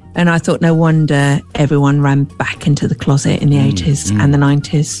 And I thought, no wonder everyone ran back into the closet in the 80s and the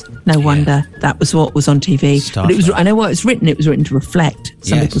 90s. No wonder that was what was on TV. But it was, I know what it was written. It was written to reflect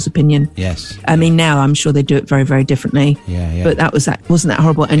some people's opinion. Yes. I mean, now I'm sure they do it very, very differently. Yeah. But wasn't that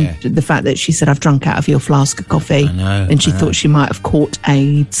horrible? And the fact that she said, I've drunk out of your flask of coffee. I know. And she thought she might have caught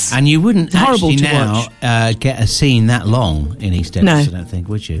AIDS. And you wouldn't horrible actually to now get a scene that long in EastEnders, No. I don't think,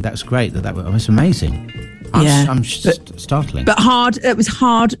 would you? That's great. That was amazing. I'm startling. But hard. It was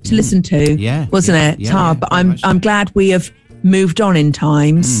hard to listen to, wasn't it? It's hard. But I'm glad we have moved on in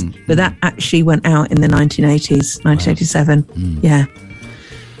times. But that actually went out in the 1980s, 1987. Yeah.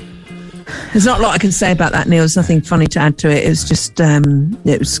 There's not a lot I can say about that, Neil. There's nothing funny to add to it. It was just,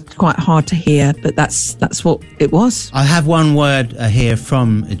 it was quite hard to hear, but that's what it was. I have one word here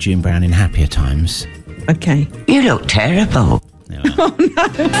from June Brown in Happier Times. Okay. You look terrible. Oh,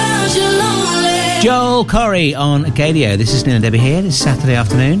 no. Joel Corey on Gadio. This is Neil and Debbie here. This Saturday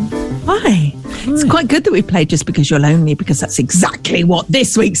afternoon. Hi. It's quite good that we played Just Because You're Lonely, because that's exactly what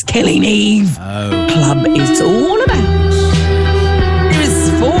this week's Killing Eve Club is all about. Series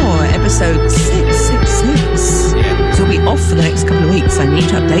 4, episode 666. Yeah. So we'll be off for the next couple of weeks. I need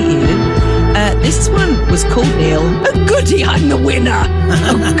to update you. This one was called, Neil, A Goodie, I'm the Winner.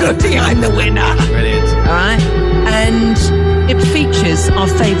 A Goodie, I'm the Winner. Brilliant. All right. And it features our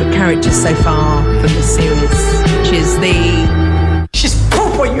favourite character so far from the series, which is she's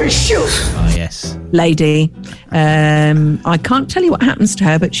poop on your shoe. Oh, yes. Lady. I can't tell you what happens to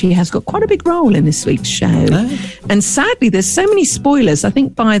her, but she has got quite a big role in this week's show. Oh. And sadly, there's so many spoilers. I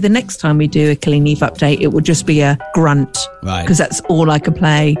think by the next time we do a Killing Eve update, it will just be a grunt. Right. Because that's all I can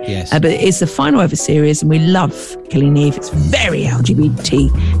play. Yes. But it is the final ever series, and we love Killing Eve. It's very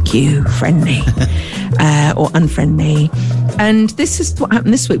LGBTQ friendly or unfriendly. And this is what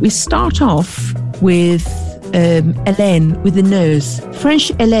happened this week. We start off with Hélène with the nose,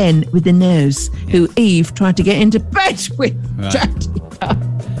 French Hélène with the nose, who Eve tried to get into bed with. Right.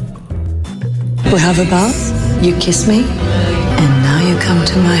 We have a bath, you kiss me, and now you come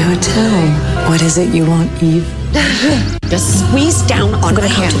to my hotel. What is it you want, Eve? Just squeeze down on my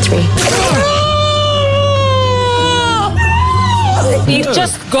hand. Count to 3. Eve,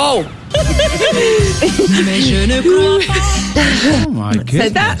 just go. Oh my goodness. So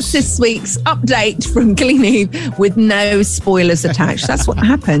that's this week's update from Killing Eve with no spoilers attached. That's what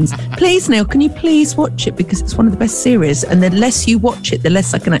happens. Please, Neil, can you please watch it, because it's one of the best series, and the less you watch it, the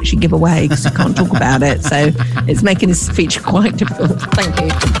less I can actually give away, because I can't talk about it. So it's making this feature quite difficult. Thank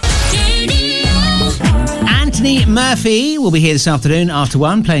you. Anthony Murphy will be here this afternoon after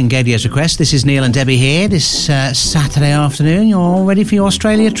 1, playing Gadio's request. This is Neil and Debbie here this Saturday afternoon. You're all ready for your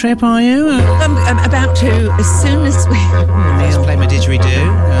Australia trip, are you? I'm about to, as soon as we... Let's play my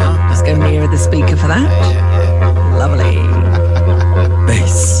didgeridoo. Just go nearer the speaker for that. Lovely.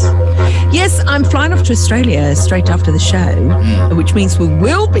 Bass. Yes, I'm flying off to Australia straight after the show, which means we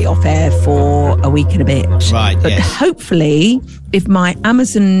will be off air for a week and a bit. Right, but hopefully, if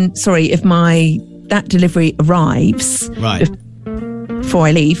that delivery arrives, before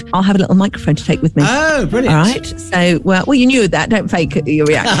I leave, I'll have a little microphone to take with me. Oh, brilliant. All right. So, well, you knew that. Don't fake your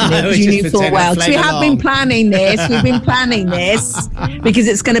reaction. You thought, well, we have been planning this. We've been planning this because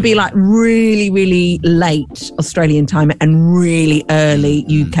it's going to be like really, really late Australian time and really early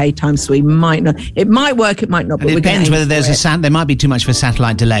UK time. So we might not. It might work. It might not. But it depends whether there's there might be too much of a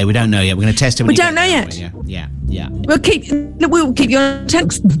satellite delay. We don't know yet. We're going to test it. We don't know yet. Yeah. We'll keep you on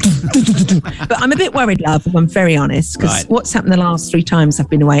text. But I'm a bit worried, love, if I'm very honest, because what's happened the last 3 times I've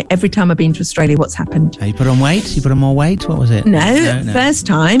been away? Every time I've been to Australia, what's happened? You put on weight? You put on more weight? What was it? No. First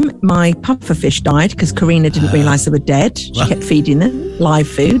time, my pufferfish died because Karina didn't realise they were dead. She kept feeding them live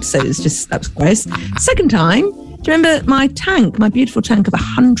food, so that was gross. Second time, do you remember my beautiful tank of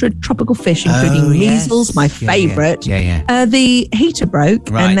 100 tropical fish, including measles, my favourite? Yeah. The heater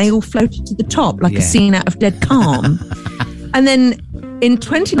broke and they all floated to the top like a scene out of Dead Calm. And then in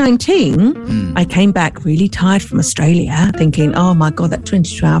 2019, I came back really tired from Australia, thinking, oh my God, that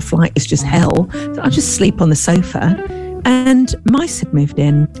 22-hour flight is just hell. So I'll just sleep on the sofa. And mice had moved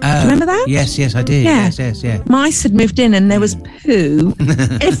in. Do you remember that? Yes, I did. Yeah. Yes. Mice had moved in and there was poo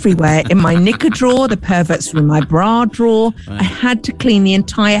everywhere in my knicker drawer. The perverts were in my bra drawer. I had to clean the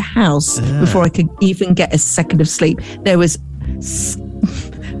entire house before I could even get a second of sleep. There was...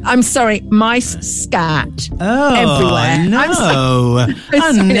 I'm sorry, mice scat everywhere. No,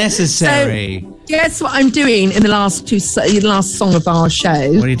 unnecessary. So, guess what I'm doing in the last song of our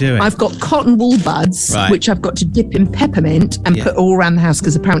show? What are you doing? I've got cotton wool buds, which I've got to dip in peppermint and put all around the house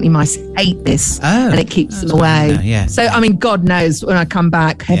because apparently mice hate this and it keeps them away. So, I mean, God knows when I come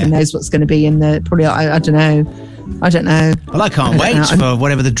back, heaven knows what's going to be in the, probably, I don't know. I don't know. Well, I can't wait for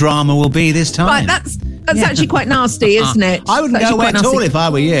whatever the drama will be this time. Right, that's actually quite nasty, isn't it? I wouldn't go away at all if I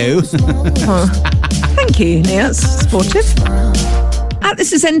were you. Thank you, Neil. That's supportive.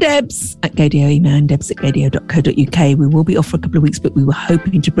 This is NDebs at Gadio. Email ndebs@gadio.co.uk. We will be off for a couple of weeks, but we were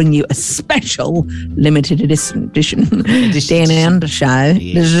hoping to bring you a special limited edition Dan Under Show.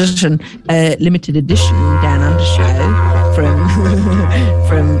 Limited edition Dan Under Show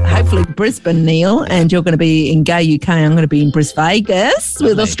from hopefully Brisbane, Neil. And you're going to be in Gay UK. I'm going to be in Bris Vegas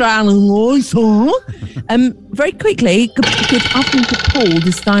with Australian voice. Very quickly, good afternoon to Paul,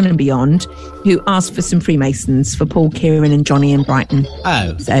 this Dine and Beyond, who asked for some Freemasons for Paul, Kieran and Johnny in Brighton.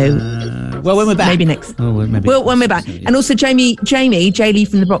 Oh. So, well, when we're back. Maybe next. Oh, well, maybe. Well, when we're back. And also Jamie, J. Lee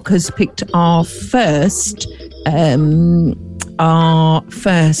from the Rock has picked our first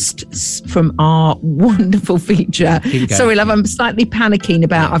from our wonderful feature. Sorry, love, I'm slightly panicking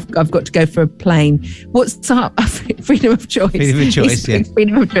about I've got to go for a plane. What's our freedom of choice? Freedom of choice, yeah.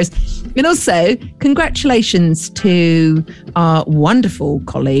 Freedom of choice. And also, congratulations to our wonderful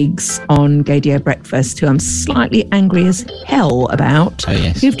colleagues on Gadio Breakfast, who I'm slightly angry as hell about. Oh,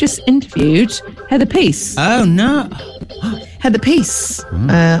 yes. Who've just interviewed Heather Peace. Oh, no. Heather Peace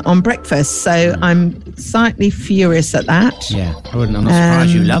on Breakfast. So I'm slightly furious at that. Yeah, I'm not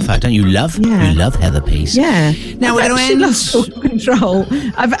surprised you love her. Don't you love? Yeah. You love Heather Peace. Yeah. Now we're going to lost all control.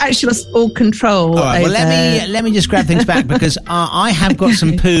 I've actually lost all control. All right. Well, let me just grab things back because I have got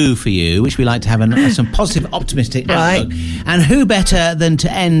some poo for you, which we like to have some positive, optimistic outlook. And who better than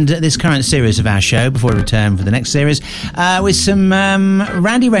to end this current series of our show before we return for the next series with some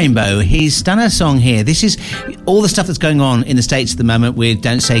Randy Rainbow. He's done a song here. This is all the stuff that's going on in the States at the moment with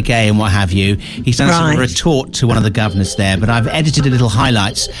Don't Say Gay and what have you. He's done some retort to one of the governors there, but I've edited a little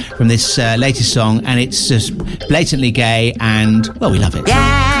highlights from this latest song, and it's just blatantly gay, and, well, we love it. Gay!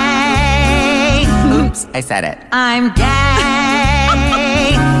 Oops, I said it. I'm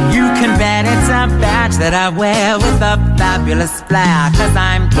gay! You can bet it's a badge that I wear with a fabulous flair, 'cause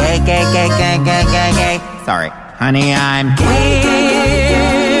I'm gay, gay, gay, gay, gay, gay, gay. Sorry, honey, I'm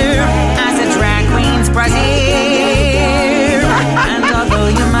gay as a drag queen's brassiere. And although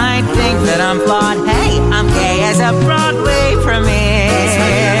you might think that I'm flawed, hey, I'm gay as a Broadway premiere.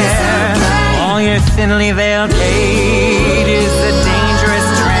 All your thinly veiled hate is a dangerous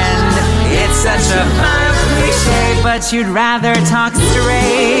trend. It's such a mild cliche, but you'd rather talk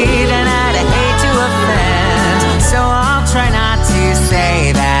straight, and I'd hate to offend. So I'll try not to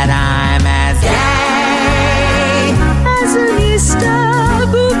say that I'm as gay as an Easter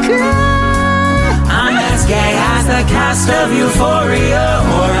bouquet. I'm as gay as the cast of Euphoria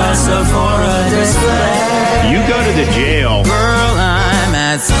or a Sephora display. You go to the jail. Girl, I'm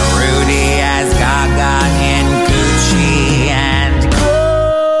as fruity as Gaga in Gucci and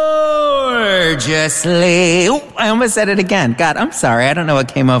gorgeously. Ooh, I almost said it again. God, I'm sorry. I don't know what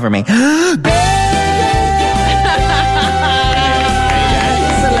came over me.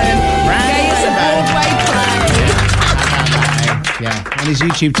 Yeah, on his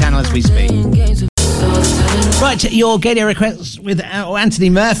YouTube channel as we speak. Right, your Gadio requests with Anthony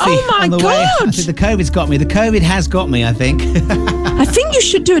Murphy. Oh my on the God! Way. I think the COVID's got me. The COVID has got me, I think. I think you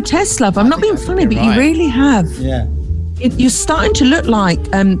should do a test, love. I'm not being funny, but you really have. Yeah. You're starting to look like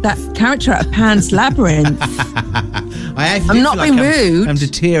that character out of Pan's Labyrinth. I'm not being rude. I'm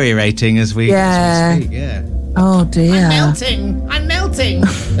deteriorating as we speak. Yeah. Oh dear. I'm melting.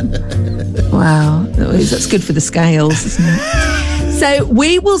 Wow, that's good for the scales, isn't it? So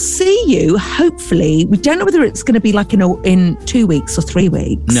we will see you, hopefully. We don't know whether it's going to be like in 2 weeks or 3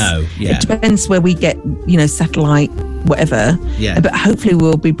 weeks. No, yeah. It depends where we get, satellite, whatever. Yeah. But hopefully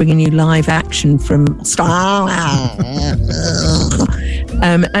we'll be bringing you live action from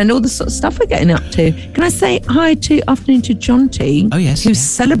and all the sort of stuff we're getting up to. Can I say afternoon to John T? Oh, yes. Who's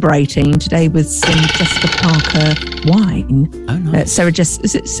celebrating today with some Jessica Parker wine. Oh, nice.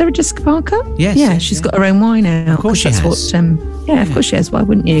 Is it Sarah Jessica Parker? Yes. Yeah, she's got her own wine out. Of course she has. Of course she has. Why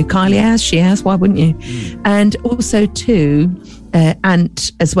wouldn't you? Kylie has. She has. Why wouldn't you? And also too,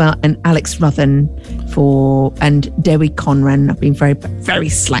 Ant as well, and Alex Ruthen and Dewi Conran. I've been very, very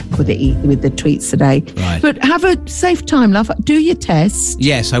slack with the tweets today. Right. But have a safe time, love. Do your test.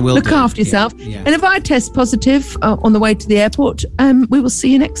 Yes, I will. Look after yourself. Yeah. And if I test positive on the way to the airport, we will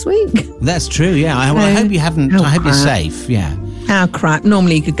see you next week. That's true. Yeah. I hope you haven't. I hope you're safe. Yeah. How crap.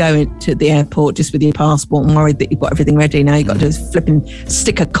 Normally you could go into the airport just with your passport and worried that you've got everything ready. Now you've got to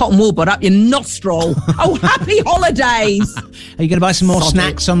stick a cotton wool bud up your nostril. Oh, happy holidays. Are you going to buy some more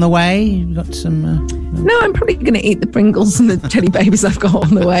snacks on the way? You've got some... No, I'm probably going to eat the Pringles and the Teddy Babies I've got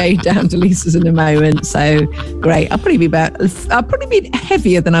on the way down to Lisa's in a moment. So great. I'll probably be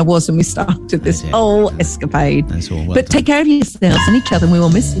heavier than I was when we started this whole escapade. But take care of yourselves and each other, and we will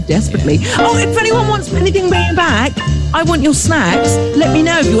miss you desperately. Yeah. Oh, if anyone wants anything bringing back, I want your snacks. Let me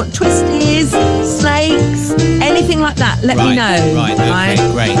know if you want twisties, snakes, anything like that. Let me know. Right.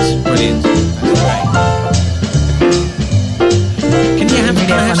 Okay. Great. Brilliant. That's great. Can you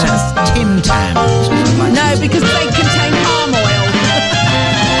have some Tim Tams? No, because they contain palm oil.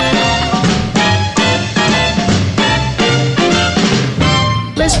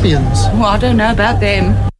 Lesbians. Well, I don't know about them.